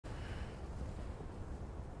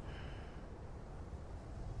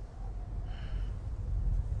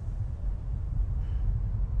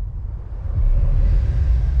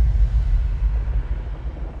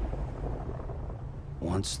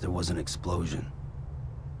Once there was an explosion.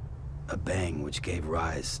 A bang which gave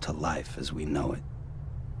rise to life as we know it.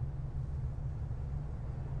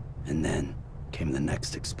 And then came the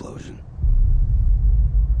next explosion.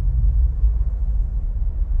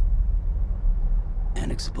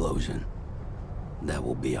 An explosion that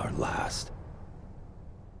will be our last.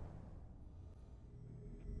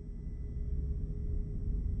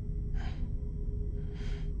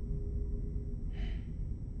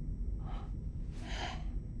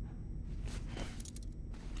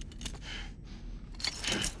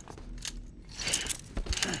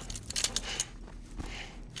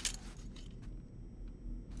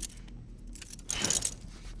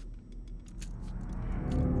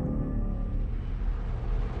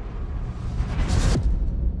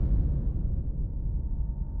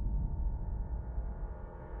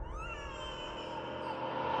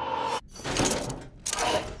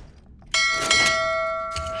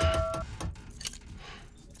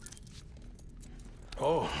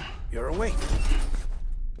 Oh, you're awake.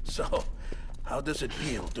 So, how does it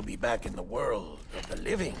feel to be back in the world of the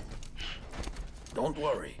living? Don't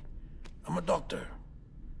worry. I'm a doctor.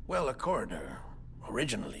 Well, a coroner,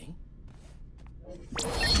 originally.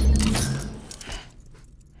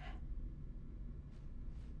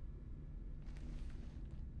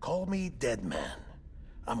 Call me Dead Man.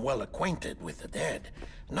 I'm well acquainted with the dead.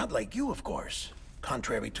 Not like you, of course.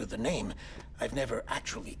 Contrary to the name, I've never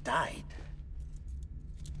actually died.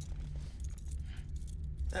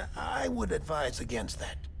 I would advise against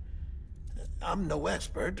that. I'm no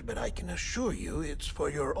expert, but I can assure you it's for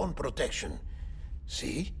your own protection.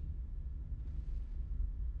 See?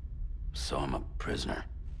 So I'm a prisoner.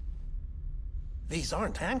 These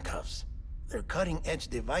aren't handcuffs. They're cutting-edge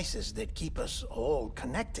devices that keep us all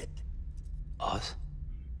connected. Us?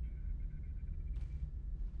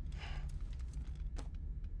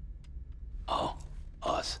 Oh,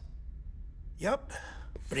 us. Yup.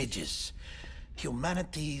 Bridges.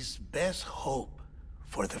 Humanity's best hope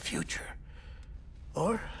for the future.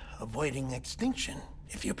 Or avoiding extinction,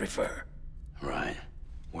 if you prefer. Right.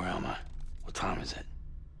 Where am I? What time is it?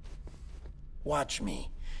 Watch me.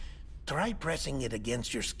 Try pressing it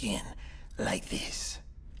against your skin, like this.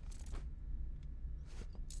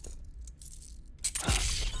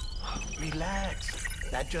 Relax.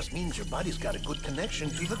 That just means your body's got a good connection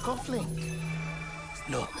to the cufflink.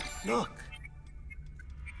 Look, look.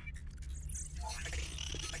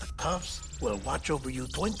 Cuffs will watch over you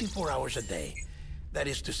 24 hours a day. That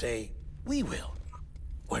is to say, we will.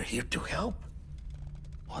 We're here to help.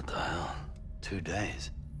 What the hell? 2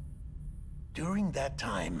 days? During that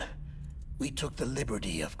time, we took the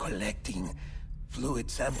liberty of collecting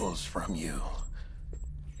fluid samples from you.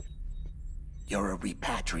 You're a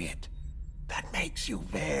repatriate. That makes you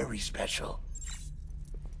very special.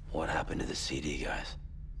 What happened to the CD guys?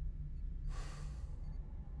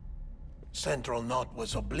 Central Knot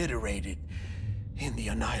was obliterated in the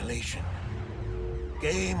Annihilation.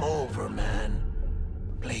 Game over, man.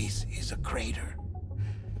 Place is a crater.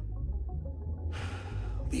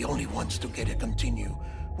 The only ones to get it continue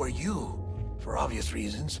were you, for obvious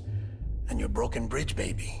reasons, and your broken bridge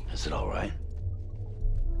baby. Is it all right?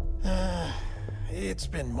 It's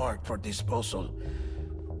been marked for disposal.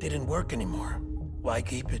 Didn't work anymore. Why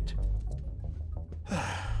keep it?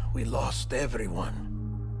 We lost everyone.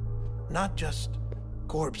 Not just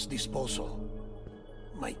corpse disposal.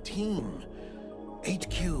 My team,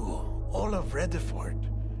 HQ, all of Redford,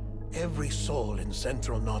 every soul in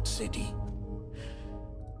Central Knot City.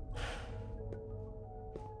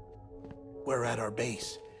 We're at our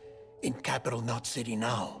base, in Capital Knot City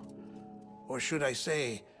now. Or should I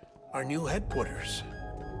say, our new headquarters.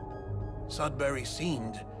 Sudbury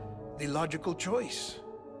seemed the logical choice.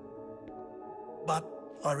 But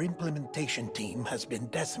our implementation team has been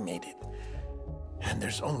decimated, and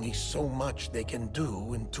there's only so much they can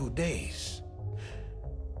do in 2 days.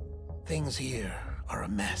 Things here are a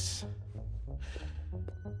mess.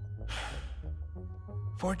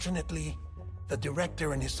 Fortunately, the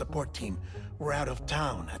director and his support team were out of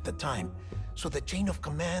town at the time, so the chain of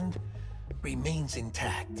command remains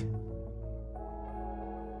intact.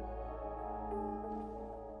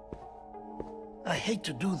 I hate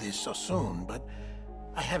to do this so soon, but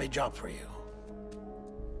I have a job for you.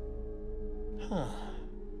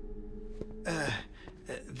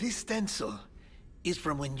 This stencil is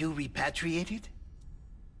from when you repatriated?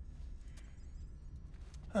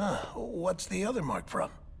 What's the other mark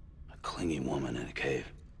from? A clingy woman in a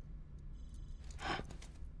cave.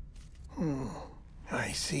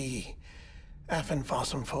 I see.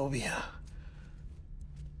 Aphenphosmphobia.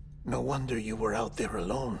 No wonder you were out there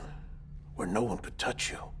alone, where no one could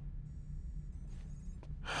touch you.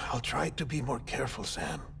 I'll try to be more careful,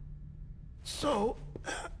 Sam. So,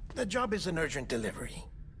 the job is an urgent delivery.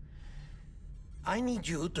 I need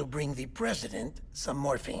you to bring the president some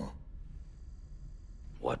morphine.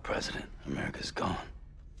 What president? America's gone.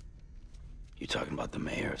 You talking about the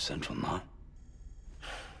mayor of Central Knot?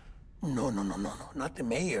 No, not the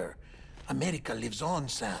mayor. America lives on,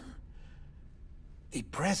 Sam. The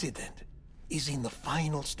president is in the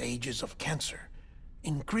final stages of cancer,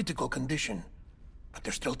 in critical condition, but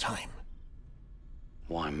there's still time.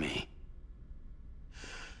 Why me?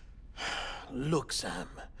 Look, Sam.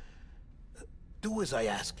 Do as I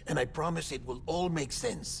ask, and I promise it will all make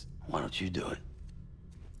sense. Why don't you do it?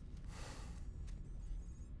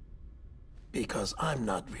 Because I'm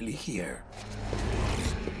not really here.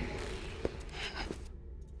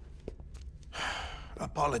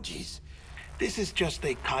 Apologies. This is just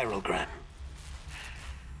a chiralgram.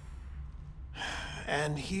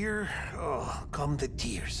 And here, come the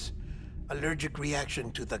tears. Allergic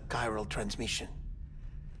reaction to the chiral transmission.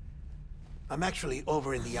 I'm actually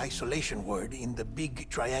over in the isolation ward in the big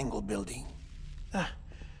triangle building.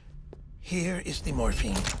 Here is the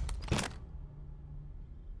morphine.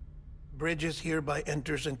 Bridges hereby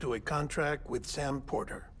enters into a contract with Sam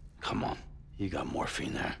Porter. Come on, you got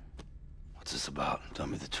morphine there. What's this about? Tell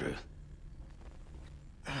me the truth.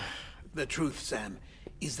 The truth, Sam,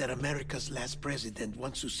 is that America's last president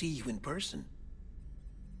wants to see you in person.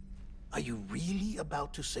 Are you really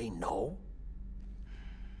about to say no?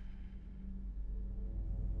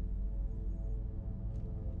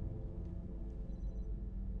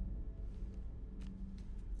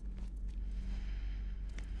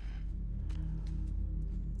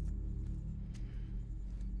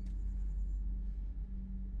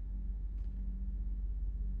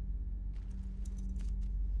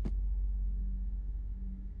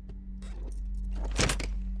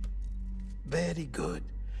 Very good.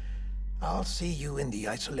 I'll see you in the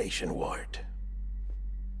isolation ward.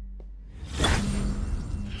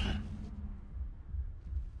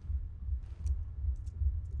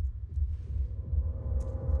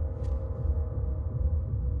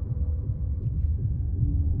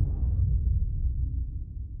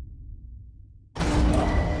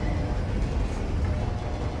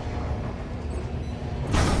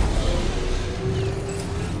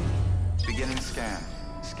 Beginning scan.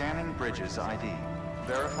 Scanning Bridges ID.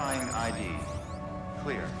 Verifying ID.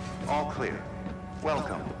 Clear. All clear.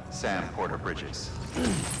 Welcome, Sam Porter Bridges.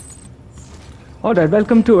 Alright,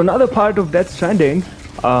 welcome to another part of Death Stranding.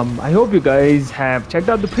 I hope you guys have checked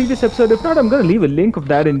out the previous episode. If not, I'm going to leave a link of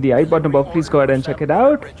that in the I button above. Please go ahead and check it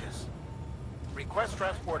out. Request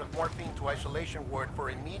transport of morphine to isolation ward for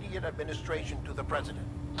immediate administration to the president.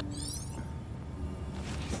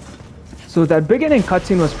 So that beginning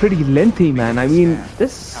cutscene was pretty lengthy, man. I mean,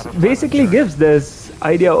 this basically gives this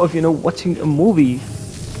idea of, you know, watching a movie.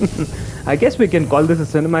 I guess we can call this a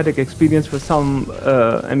cinematic experience for some,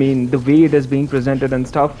 I mean, the way it is being presented and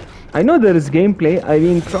stuff. I know there is gameplay. I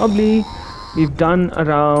mean, probably we've done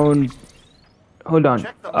around... Hold on.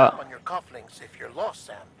 Check the map on your cufflinks if you're lost,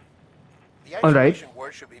 Sam. The All right. isolation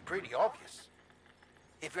word should be pretty obvious.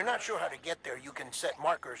 If you're not sure how to get there, you can set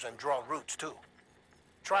markers and draw routes too.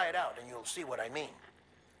 Try it out and you'll see what I mean.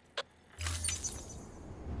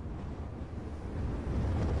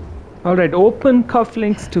 Alright, open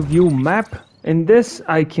cufflinks to view map. In this,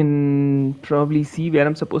 I can probably see where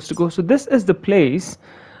I'm supposed to go. So this is the place.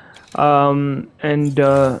 I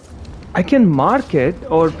can mark it,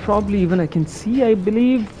 or probably even I can see, I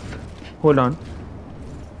believe. Hold on.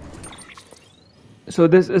 So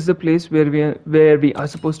this is the place where we are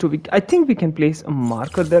supposed to. I think we can place a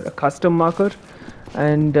marker there, a custom marker.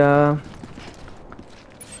 And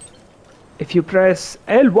if you press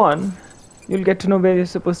L1, you'll get to know where you're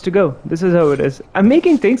supposed to go. This is how it is. I'm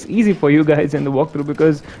making things easy for you guys in the walkthrough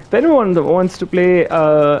because if anyone wants to play,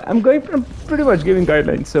 I'm pretty much giving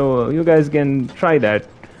guidelines, so you guys can try that.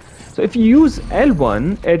 So if you use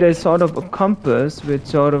L1, it is sort of a compass which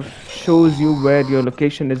sort of shows you where your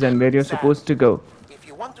location is and where you're supposed to go. If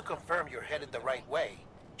you want to confirm you're headed the right way,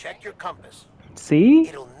 check your compass. See?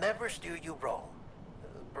 It'll never steer you wrong.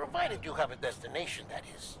 Provided you have a destination, that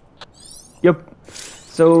is. Yep.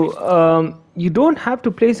 So you don't have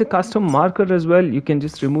to place a custom marker as well. You can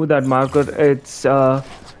just remove that marker. It's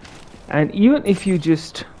and even if you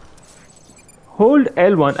just hold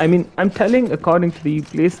L1, I mean, I'm telling according to the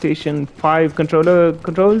PlayStation 5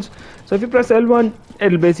 controls. So if you press L1,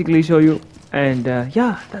 it'll basically show you. And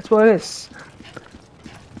yeah, that's what it is.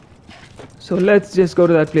 So let's just go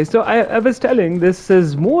to that place. So I was telling, this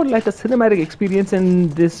is more like a cinematic experience in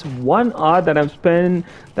this 1 hour that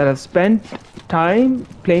I've spent time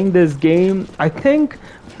playing this game. I think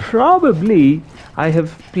probably I have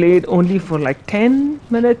played only for like 10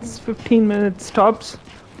 minutes, 15 minutes tops.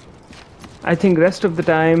 I think rest of the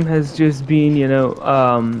time has just been,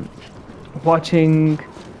 watching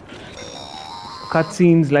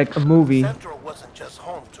cutscenes like a movie. Central wasn't just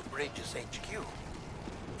home to Bridges HQ.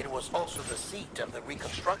 It was also the seat of the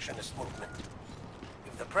Reconstructionist movement.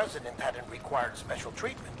 If the president hadn't required special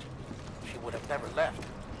treatment, she would have never left.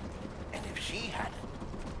 And if she hadn't,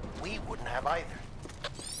 we wouldn't have either.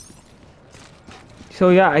 So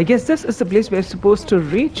yeah, I guess this is the place we're supposed to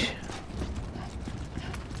reach.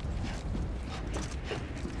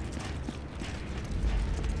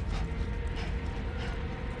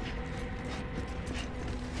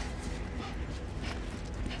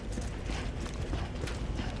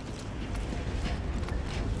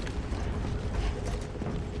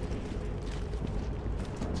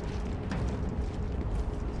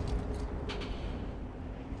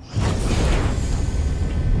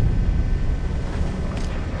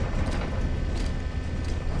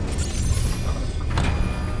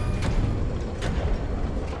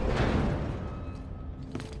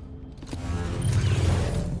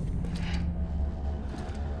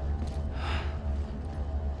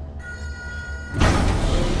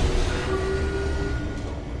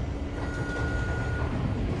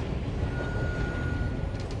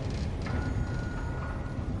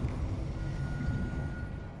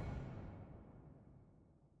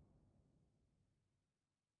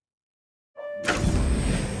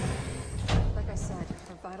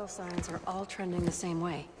 Vital signs are all trending the same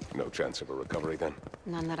way. No chance of a recovery then?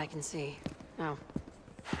 None that I can see. No.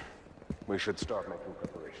 We should start making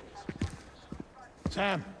preparations.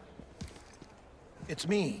 Sam. It's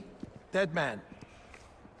me, Deadman.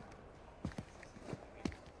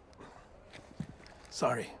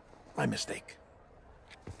 Sorry, my mistake.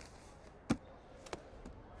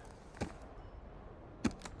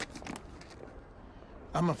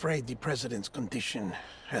 I'm afraid the president's condition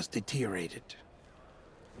has deteriorated.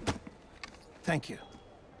 Thank you.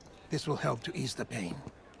 This will help to ease the pain.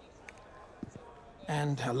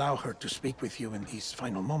 And allow her to speak with you in these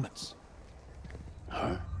final moments.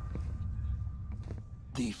 Her?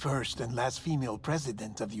 The first and last female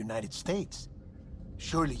president of the United States.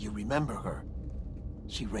 Surely you remember her.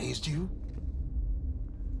 She raised you?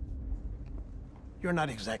 You're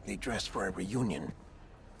not exactly dressed for a reunion.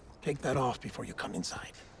 Take that off before you come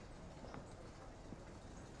inside.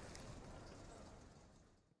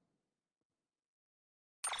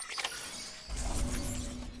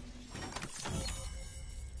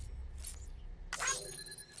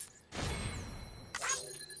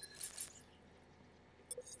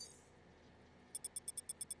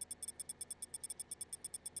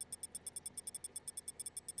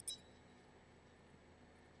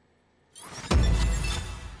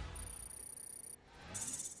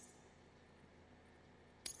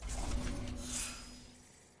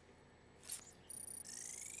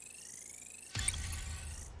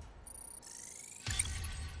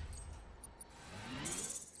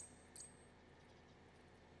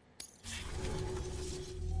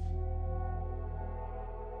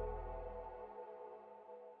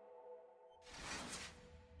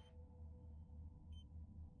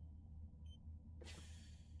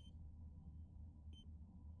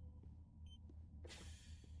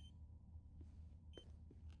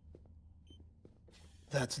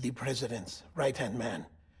 That's the president's right-hand man,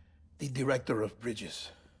 the director of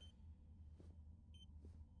bridges.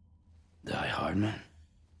 Die Hardman?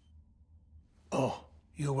 Oh,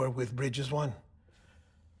 you were with Bridges 1?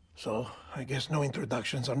 So, I guess no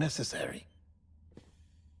introductions are necessary.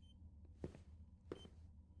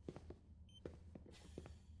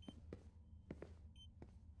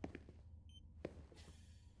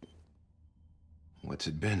 What's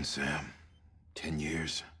it been, Sam? 10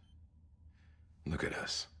 years? Look at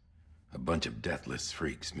us. A bunch of deathless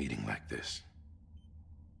freaks meeting like this.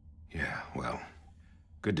 Yeah, well,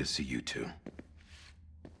 good to see you two.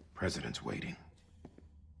 President's waiting.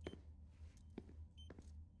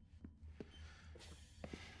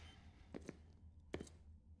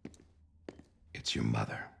 It's your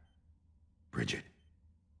mother, Bridget.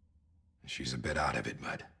 She's a bit out of it,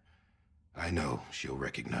 but I know she'll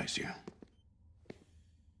recognize you.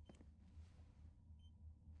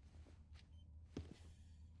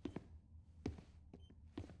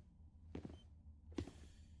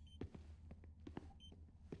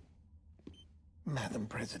 Madam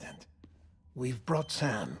President, we've brought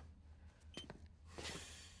Sam.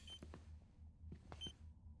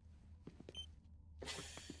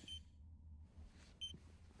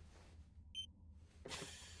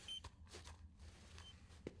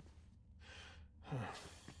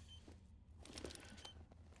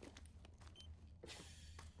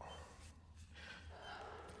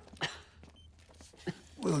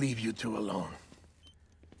 We'll leave you two alone.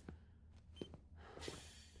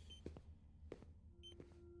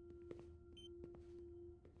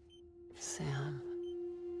 Sam,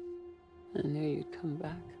 I knew you'd come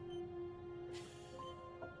back.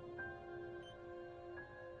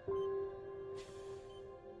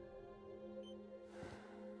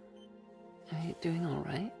 Are you doing all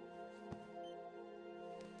right?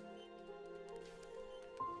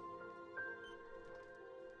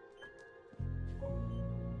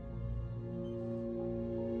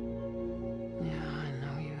 Yeah, I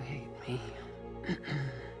know you hate me.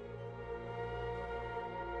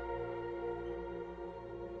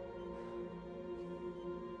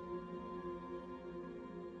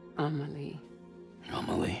 Amelie.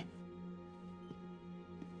 Amelie?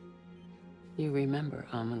 You remember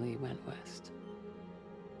Amelie went west.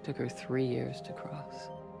 Took her 3 years to cross.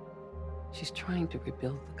 She's trying to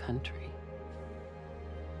rebuild the country.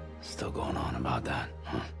 Still going on about that,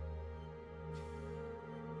 huh?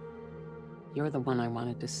 You're the one I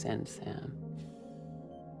wanted to send, Sam.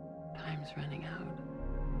 Time's running out.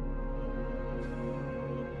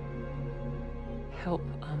 Help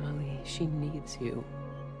Amelie. She needs you.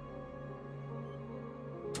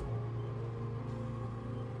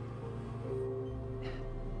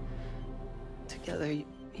 Together,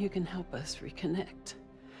 you can help us reconnect.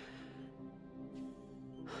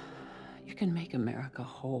 You can make America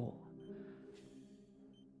whole.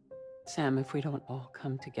 Sam, if we don't all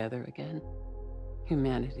come together again,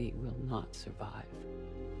 humanity will not survive.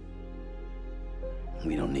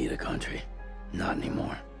 We don't need a country. Not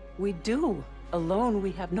anymore. We do. Alone,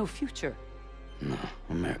 we have no future. No,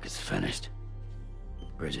 America's finished.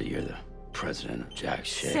 Bridget, you're the president of jack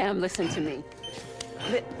shit. Sam, listen to me.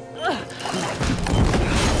 Please.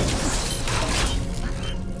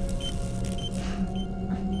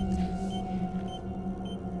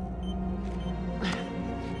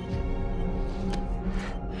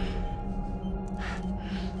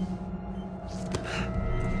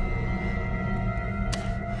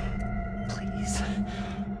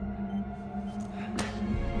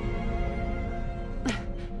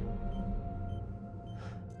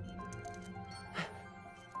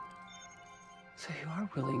 So you are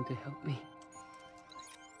willing to help me?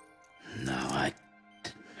 No, I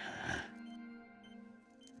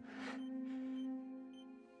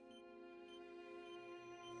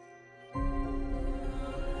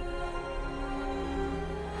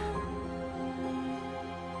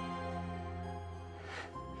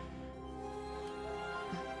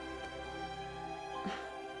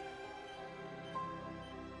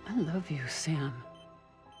love you, Sam.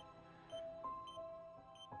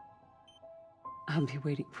 I'll be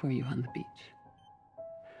waiting for you on the beach.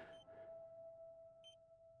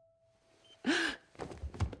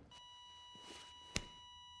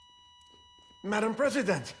 Madam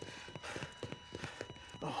President!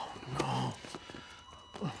 Oh, no.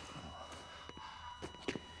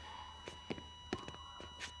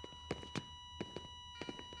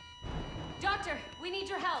 Doctor, we need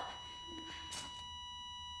your help.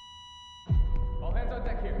 All hands on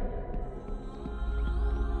deck here.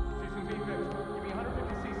 Season B fixed. Give me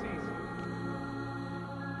 150 cc's.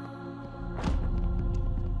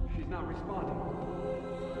 She's not responding.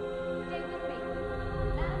 Stay with me.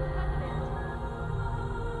 Madam President.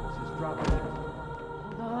 She's dropping.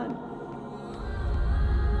 Hold on.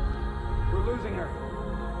 We're losing her.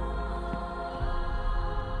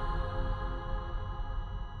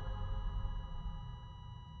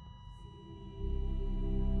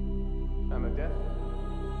 I'm a death.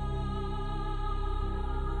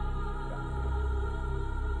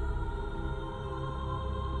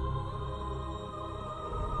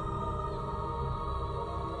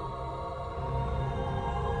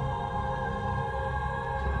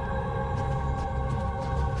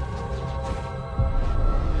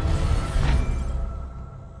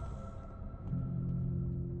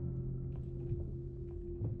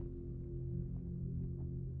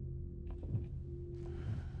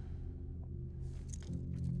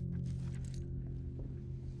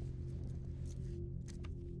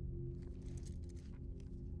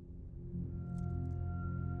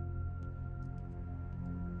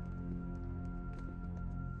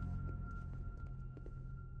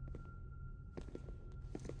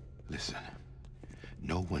 Listen,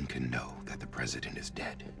 no one can know that the president is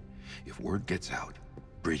dead. If word gets out,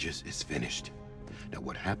 Bridges is finished. Now,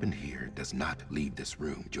 what happened here does not leave this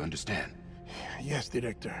room. Do you understand? Yes,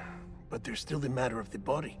 Director. But there's still the matter of the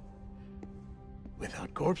body.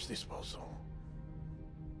 Without corpse disposal.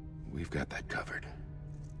 We've got that covered.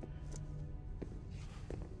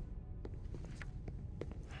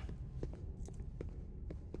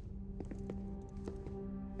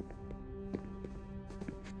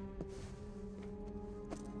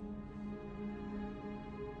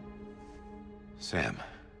 Sam,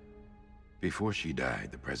 before she died,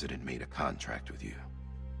 the president made a contract with you.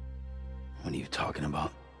 What are you talking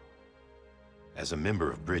about? As a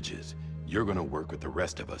member of Bridges, you're gonna work with the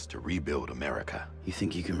rest of us to rebuild America. You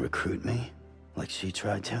think you can recruit me? Like she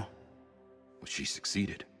tried to? Well, she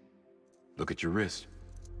succeeded. Look at your wrist.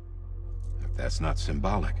 If that's not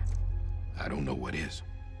symbolic, I don't know what is.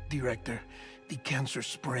 Director, the cancer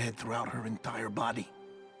spread throughout her entire body.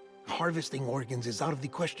 Harvesting organs is out of the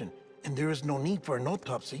question, and there is no need for an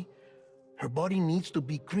autopsy. Her body needs to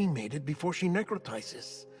be cremated before she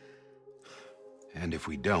necrotizes. And if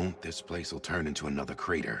we don't, this place will turn into another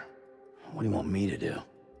crater. What do you want me to do?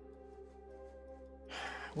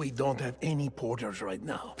 We don't have any porters right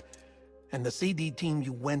now. And the CD team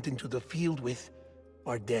you went into the field with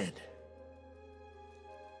are dead.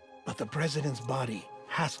 But the president's body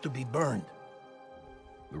has to be burned.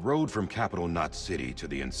 The road from Capital Knot City to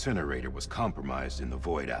the incinerator was compromised in the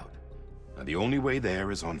void out. Now the only way there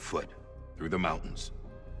is on foot, through the mountains.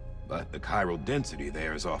 But the chiral density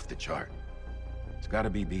there is off the chart. It's gotta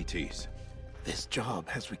be BT's. This job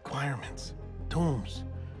has requirements. Tombs.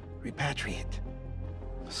 Repatriate.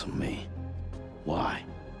 So me. Why?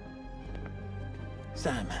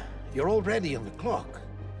 Sam, you're already on the clock.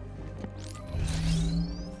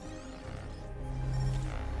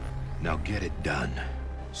 Now get it done,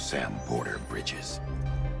 Sam Porter Bridges.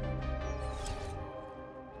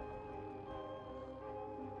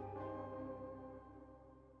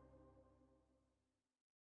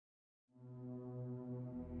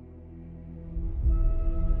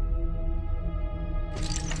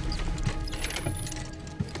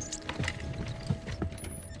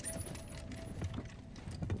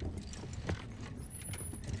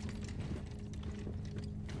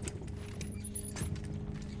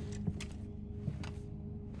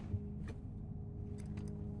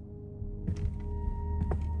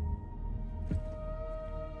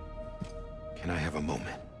 Can I have a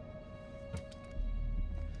moment?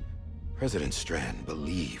 President Strand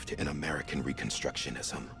believed in American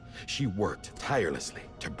Reconstructionism. She worked tirelessly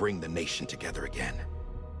to bring the nation together again.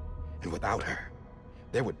 And without her,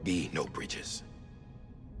 there would be no Bridges.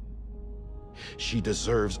 She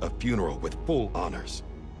deserves a funeral with full honors.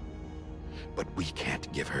 But we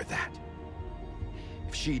can't give her that.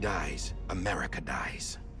 If she dies, America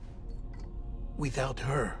dies. Without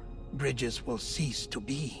her, Bridges will cease to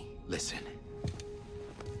be. Listen.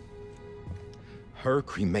 Her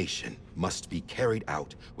cremation must be carried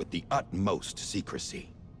out with the utmost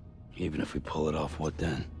secrecy. Even if we pull it off, what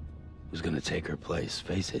then? Who's gonna take her place?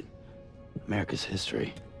 Face it, America's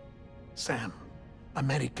history. Sam,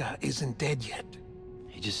 America isn't dead yet.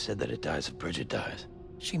 He just said that it dies if Bridget dies.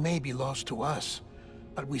 She may be lost to us,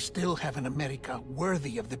 but we still have an America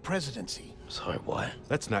worthy of the presidency. Sorry, what?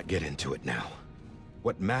 Let's not get into it now.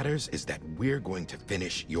 What matters is that we're going to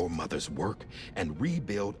finish your mother's work and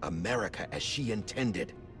rebuild America as she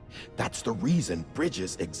intended. That's the reason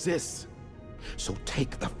Bridges exists. So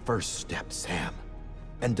take the first step, Sam,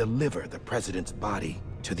 and deliver the president's body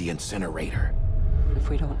to the incinerator. If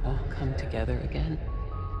we don't all come together again,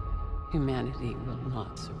 humanity will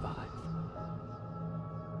not survive.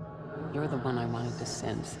 You're the one I wanted to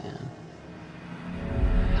send, Sam.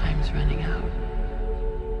 Time's running out.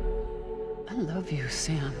 I love you,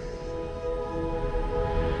 Sam.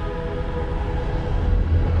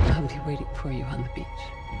 I'll be waiting for you on the beach.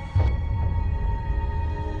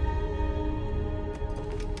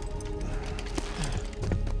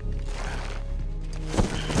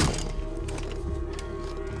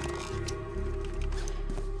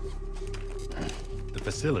 The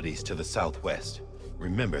facilities to the southwest.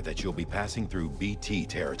 Remember that you'll be passing through BT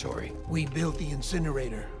territory. We built the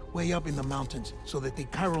incinerator way up in the mountains so that the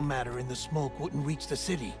chiral matter in the smoke wouldn't reach the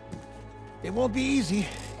city. It won't be easy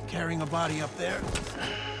carrying a body up there.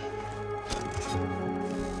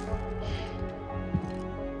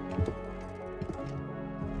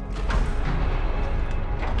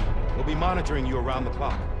 We'll be monitoring you around the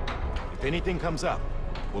clock. If anything comes up,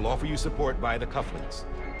 we'll offer you support via the cufflinks.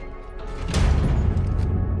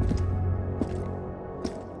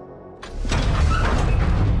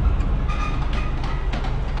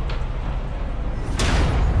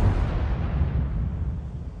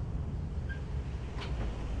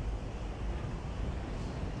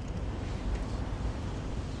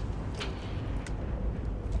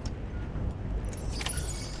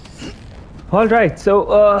 All right,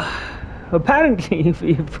 so apparently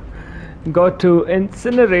we've got to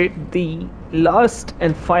incinerate the last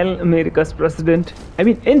and final America's president. I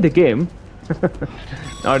mean, in the game,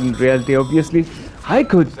 not in reality, obviously. I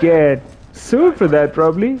could get sued for that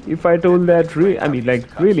probably if I told that. I mean,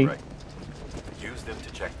 like, really. Use them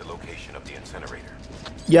to check the location of the incinerator.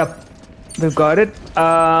 Yep, we've got it.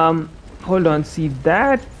 Hold on, see,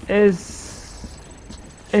 that is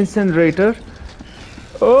incinerator.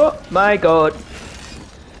 Oh my god.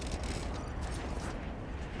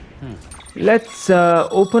 Let's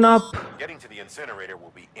open up. Getting to the incinerator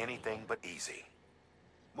will be anything but easy.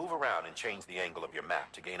 Move around and change the angle of your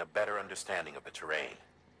map to gain a better understanding of the terrain.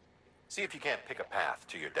 See if you can't pick a path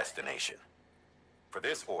to your destination. For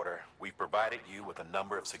this order, we've provided you with a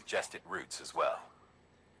number of suggested routes as well.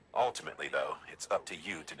 Ultimately, though, it's up to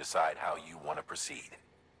you to decide how you want to proceed.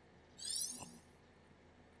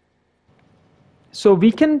 So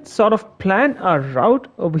we can sort of plan our route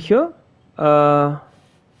over here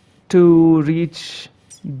to reach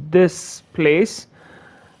this place.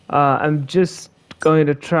 I'm just going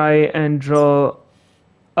to try and draw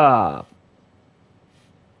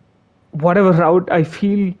whatever route I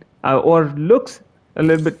feel or looks a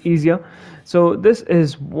little bit easier. So this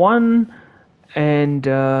is one, and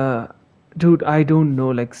dude, I don't know,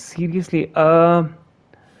 like seriously,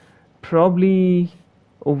 probably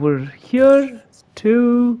over here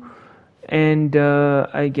two, and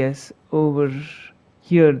I guess over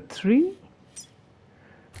here three,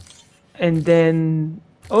 and then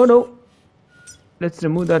oh no, let's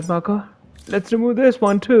remove that marker. Let's remove this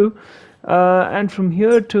one too. And from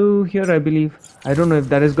here to here, I believe. I don't know if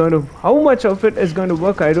that is going to, how much of it is going to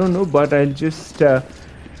work, I don't know, but I'll just,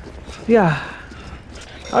 yeah,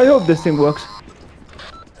 I hope this thing works.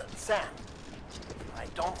 Sam, I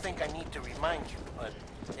don't think I need to remind you, but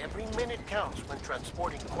every minute counts when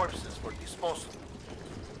transporting corpses for disposal.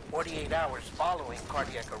 48 hours following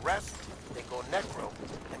cardiac arrest, they go necro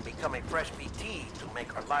and become a fresh BT to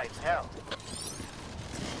make our lives hell.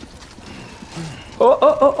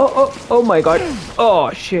 Oh my god. Oh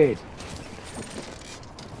shit.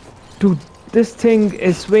 Dude, this thing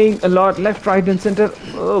is swaying a lot left, right and center.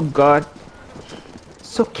 Oh god.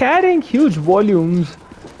 So carrying huge volumes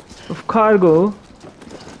of cargo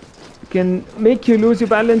can make you lose your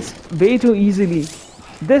balance way too easily.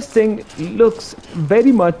 This thing looks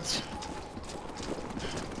very much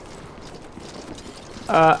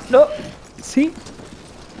no, see?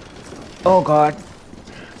 Oh god.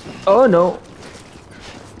 Oh no.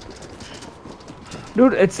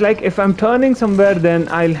 Dude, it's like if I'm turning somewhere, then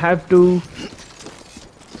I'll have to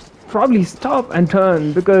probably stop and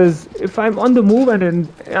turn, because if I'm on the move and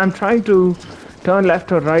I'm trying to turn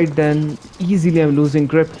left or right, then easily I'm losing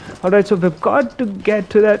grip. Alright, so we've got to get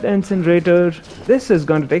to that incinerator. This is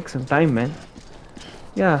going to take some time, man.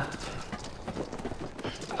 Yeah.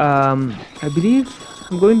 I believe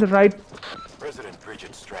I'm going the right. President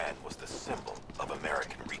Bridget Strand was the symbol of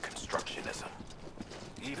American Reconstructionism.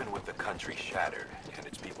 Even with the country shattered and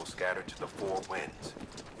its people scattered to the four winds,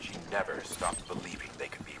 she never stopped believing they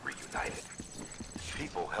could be reunited.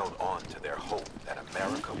 People held on to their hope that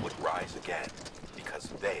America would rise again because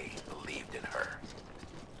they believed in her.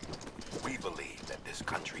 We believe that this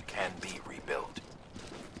country can be rebuilt.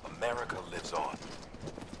 America lives on,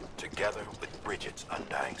 together with Bridget's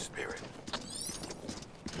undying spirit.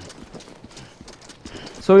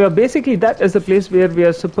 So yeah, basically that is the place where we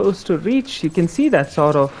are supposed to reach. You can see that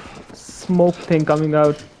sort of smoke thing coming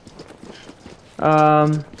out.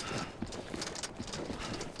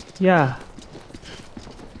 Yeah.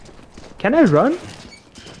 Can I run?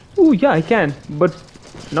 Ooh, yeah, I can, but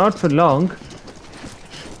not for long.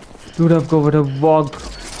 Dude, I've got to walk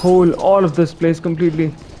whole all of this place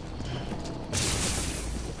completely.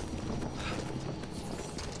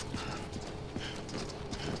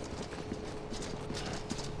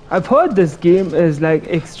 I've heard this game is like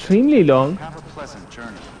extremely long. Have a pleasant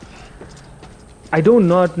journey. I do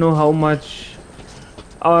not know how much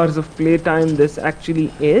hours of playtime this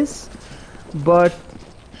actually is, but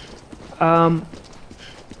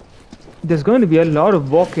there's going to be a lot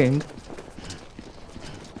of walking.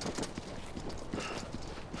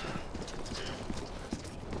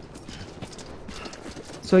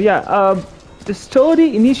 So yeah, the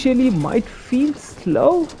story initially might feel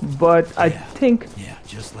slow, but I think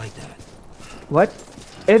just like that. what?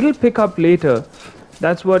 It'll pick up later.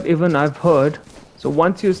 That's what even I've heard. So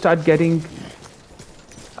once you start getting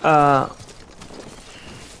oh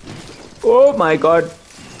my god.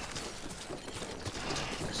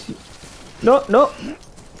 No.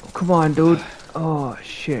 Come on, dude. Oh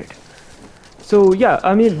shit. So yeah,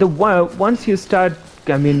 I mean once you start,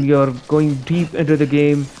 I mean you're going deep into the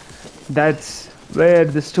game, that's where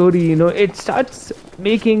the story, it starts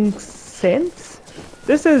making sense.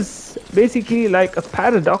 This is basically like a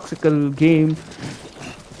paradoxical game.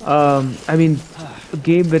 I mean, a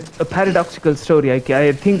game with a paradoxical story.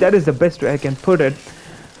 I think that is the best way I can put it.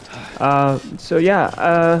 So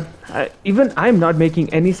yeah, Even I'm not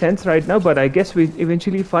making any sense right now, but I guess we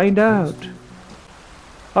eventually find out.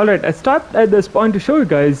 Alright, I stopped at this point to show you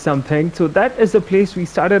guys something. So that is the place we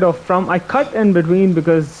started off from. I cut in between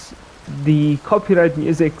because the copyright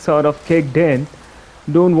music sort of kicked in.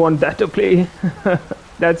 Don't want that to play.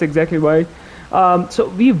 That's exactly why. So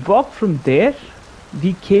we walked from there.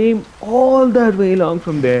 We came all that way along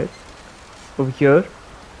from there. Over here.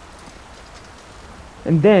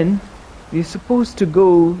 And then we're supposed to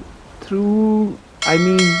go through,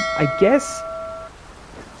 I guess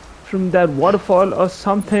from that waterfall or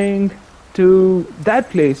something to that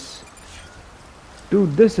place.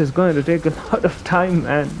 Dude, this is going to take a lot of time,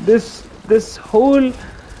 man. This whole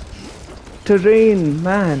terrain,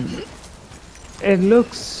 man, it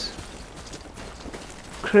looks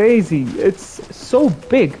crazy. It's so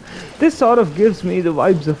big. This sort of gives me the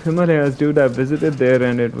vibes of Himalayas, dude. I visited there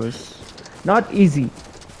and it was not easy.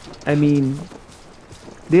 I mean,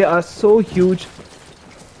 they are so huge.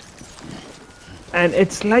 And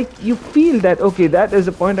it's like you feel that, okay, that is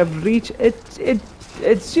a point I've reached.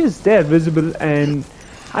 It's just there, visible, and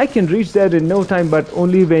I can reach that in no time. But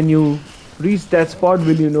only when you reach that spot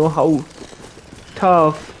will you know how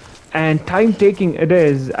tough and time-taking it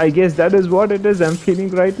is. I guess that is what it is I'm feeling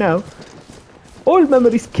right now. Old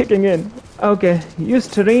memories kicking in. Okay, use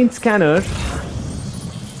terrain scanner.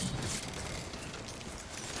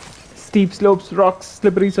 Steep slopes, rocks,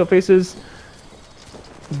 slippery surfaces.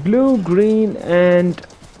 Blue, green, and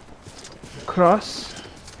cross.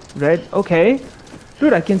 Red. Okay.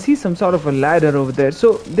 Dude, I can see some sort of a ladder over there.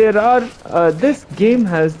 So there are, this game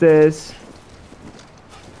has this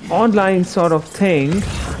online sort of thing.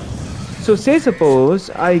 So say suppose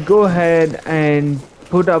I go ahead and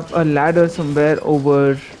put up a ladder somewhere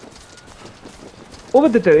over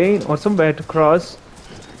the terrain or somewhere to cross.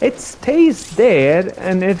 It stays there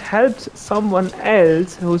and it helps someone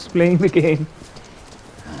else who's playing the game.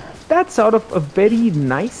 That's sort of a very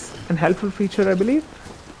nice and helpful feature, I believe.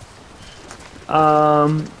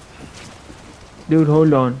 Dude,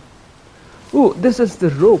 hold on. Ooh, this is the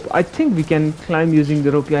rope. I think we can climb using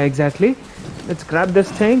the rope. Yeah, exactly. Let's grab this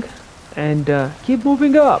thing and keep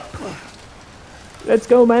moving up. Let's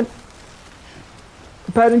go, man.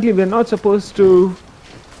 Apparently, we're not supposed to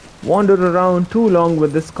wander around too long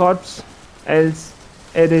with this corpse, else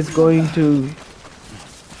it is going to...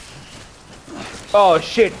 Oh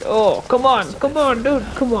shit, oh come on dude,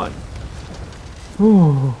 come on.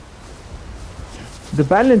 Ooh. The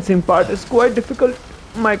balancing part is quite difficult,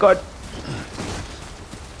 my god.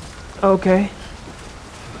 Okay.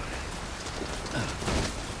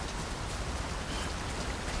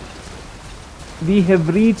 We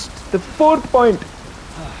have reached the 4th point.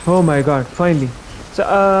 Oh my god, finally. So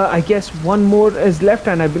I guess one more is left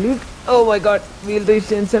and I believe, oh my god, we'll reach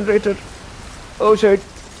the incinerator. Oh shit.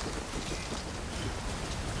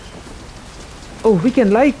 Oh, we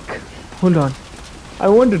can hold on. I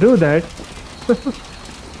want to do that.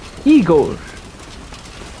 Igor.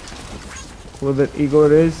 Whoever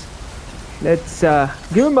Igor is. Let's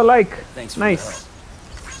give him a like. Thanks. Nice.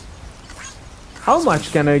 How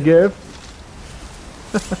much can I give?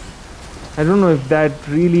 I don't know if that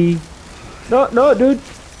really... No, dude.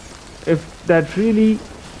 If that really...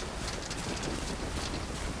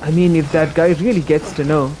 I mean, if that guy really gets to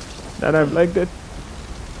know that I've liked it,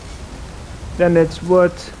 then it's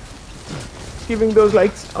worth giving those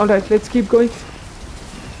likes. Alright, let's keep going.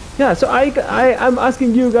 Yeah, so I'm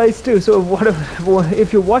asking you guys too. So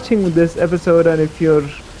if you're watching this episode and if you're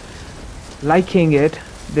liking it,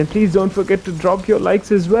 then please don't forget to drop your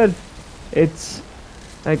likes as well. It's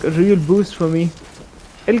like a real boost for me.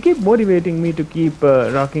 It'll keep motivating me to keep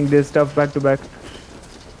rocking this stuff back to back.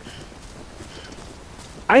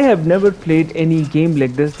 I have never played any game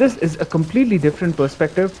like this. This is a completely different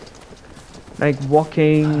perspective. Like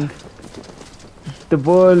walking the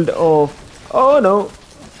world of, oh no,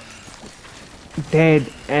 dead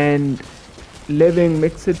and living,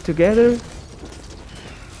 mix it together.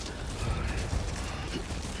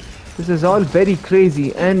 This is all very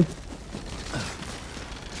crazy and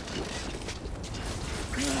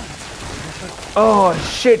oh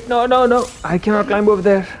shit, no, I cannot climb over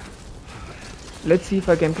there. Let's see if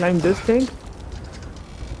I can climb this thing.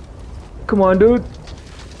 Come on, dude.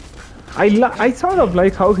 I sort of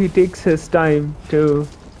like how he takes his time to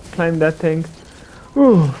climb that thing.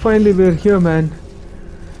 Ooh, finally we're here, man.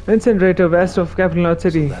 Incinerator west of Capital Knot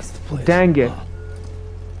City. So dang it.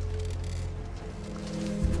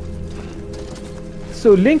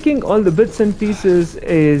 So linking all the bits and pieces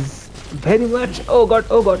is very much, oh god,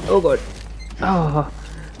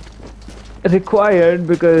 required,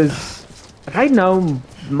 because right now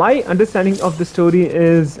my understanding of the story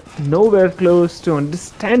is nowhere close to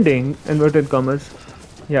understanding, inverted commas.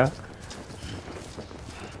 Yeah.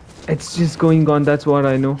 It's just going on, that's what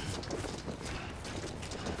I know.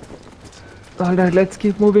 Alright, let's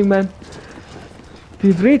keep moving, man.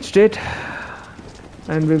 We've reached it.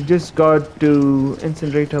 And we've just got to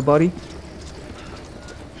incinerate her body.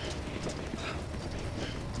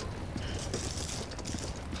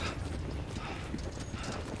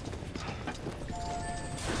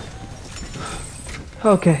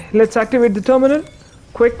 Okay, let's activate the terminal.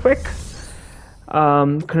 Quick.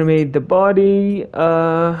 Cremate the body.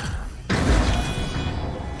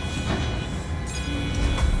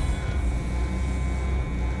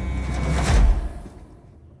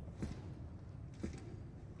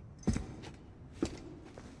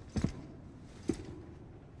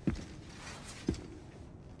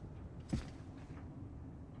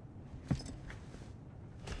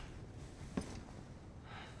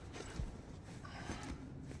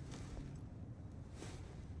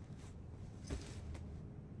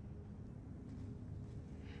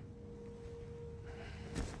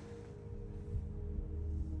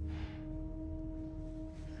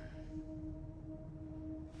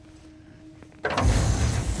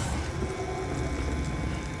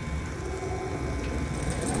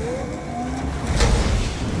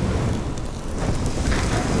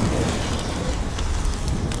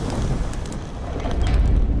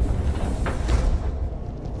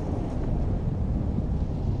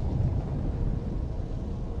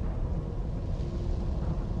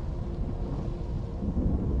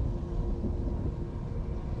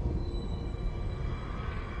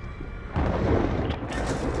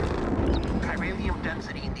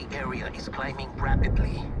 Is climbing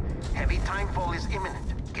rapidly. Heavy timefall is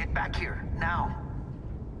imminent. Get back here, now.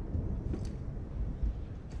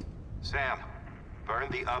 Sam,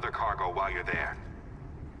 burn the other cargo while you're there.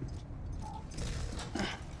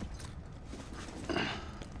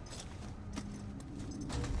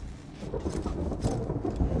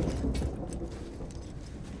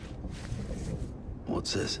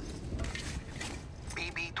 What's this?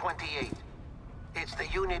 BB-28. It's the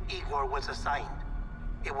unit Igor was assigned.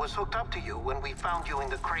 It was hooked up to you when we found you in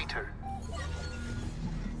the crater.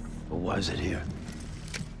 But why is it here?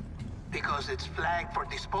 Because it's flagged for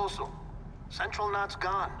disposal. Central Knot's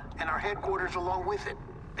gone, and our headquarters along with it.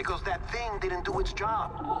 Because that thing didn't do its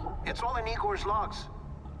job. It's all in Igor's logs.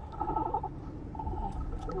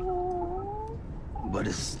 But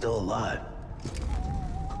it's still alive.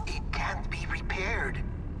 It can't be repaired,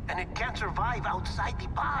 and it can't survive outside the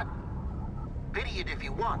pod. Pity it if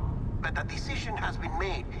you want. But the decision has been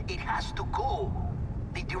made. It has to go.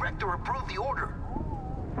 The director approved the order.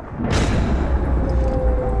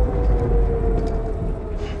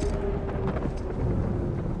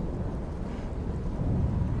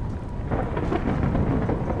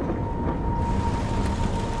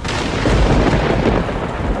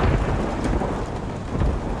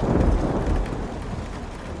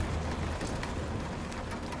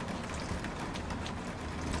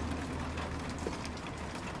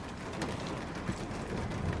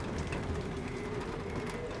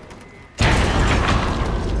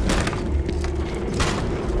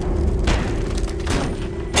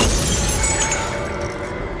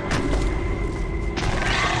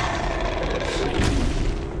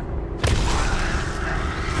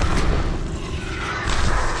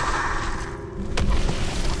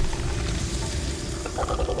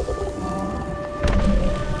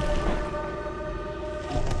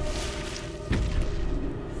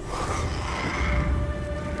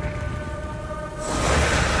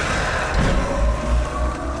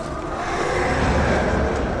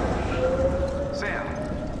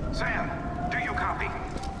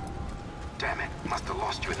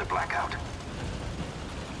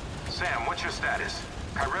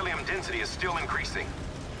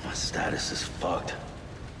 My status is fucked.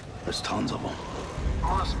 There's tons of them.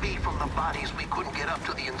 Must be from the bodies we couldn't get up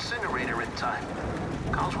to the incinerator in time.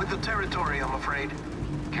 Comes with the territory, I'm afraid.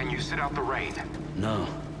 Can you sit out the rain? No.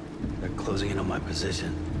 They're closing in on my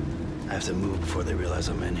position. I have to move before they realize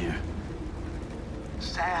I'm in here.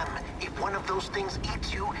 Sam, if one of those things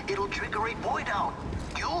eats you, it'll trigger a void out.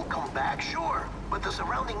 You'll come back, sure, but the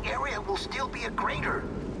surrounding area will still be a crater.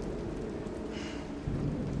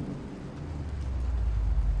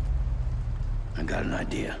 I got an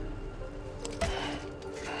idea.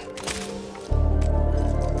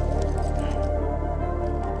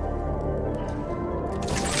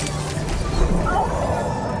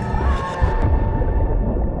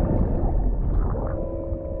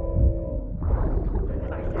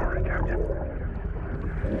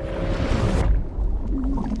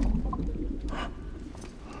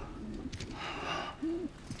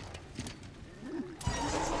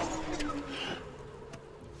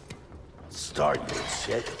 start, you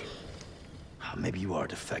shit. Maybe you are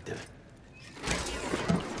defective.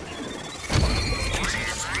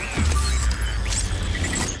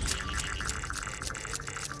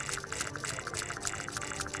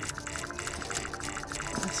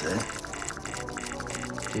 That's it.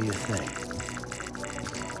 Do your thing.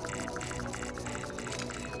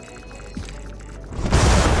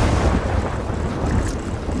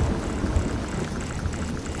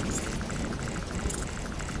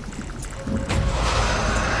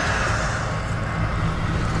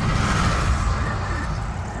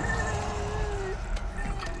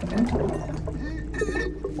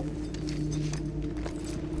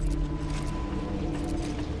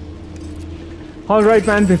 Alright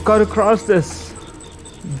man, we've got to cross this.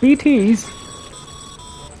 BTs.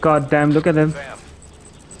 God damn, look at them. Sam,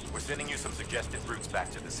 we're sending you some suggested routes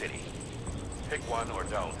back to the city. Pick one or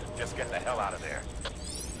don't. Just get the hell out of there.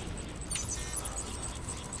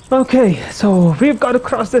 Okay, so we've got to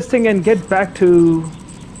cross this thing and get back to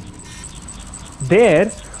there,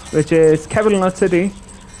 which is Capital Knot City.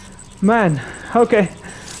 Man, okay.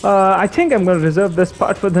 I think I'm going to reserve this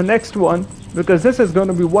part for the next one, because this is going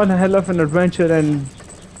to be one hell of an adventure, and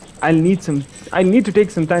I need to take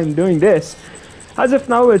some time doing this. As of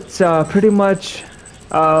now, it's pretty much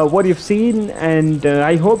what you've seen, and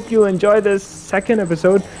I hope you enjoy this second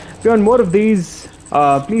episode. If you want more of these,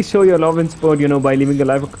 please show your love and support, by leaving a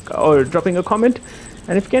like or dropping a comment.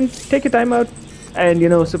 And if you can take your time out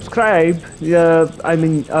and subscribe, you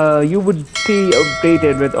would be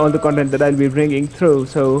updated with all the content that I'll be bringing through.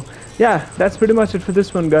 So yeah, that's pretty much it for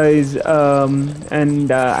this one, guys.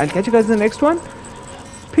 And I'll catch you guys in the next one.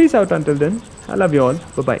 Peace out until then. I love you all.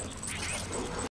 Bye bye.